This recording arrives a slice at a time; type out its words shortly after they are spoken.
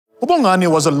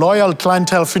Ubongani was a loyal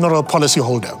clientele funeral policy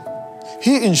holder.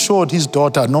 He ensured his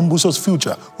daughter Nombuso's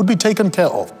future would be taken care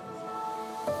of.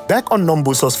 Back on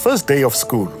Nombuso's first day of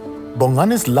school,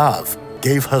 Bongani's love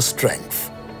gave her strength.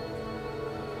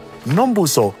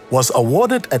 Nombuso was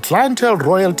awarded a clientele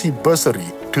royalty bursary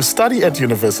to study at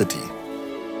university.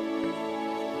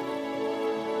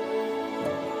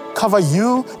 Cover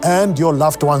you and your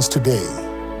loved ones today.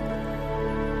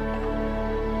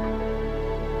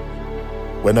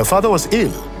 When her father was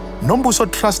ill,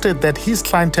 Nombuso trusted that his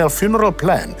clientele funeral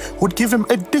plan would give him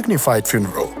a dignified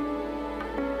funeral.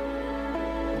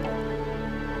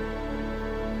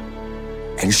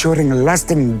 Ensuring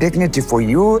lasting dignity for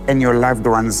you and your loved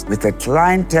ones with a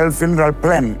clientele funeral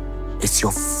plan is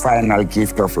your final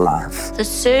gift of love. The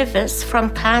service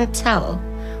from Clientèle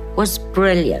was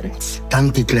brilliant.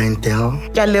 Thank you,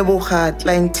 Clientèle.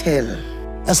 Clientèle.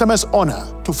 SMS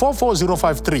HONOR to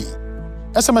 44053.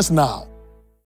 SMS now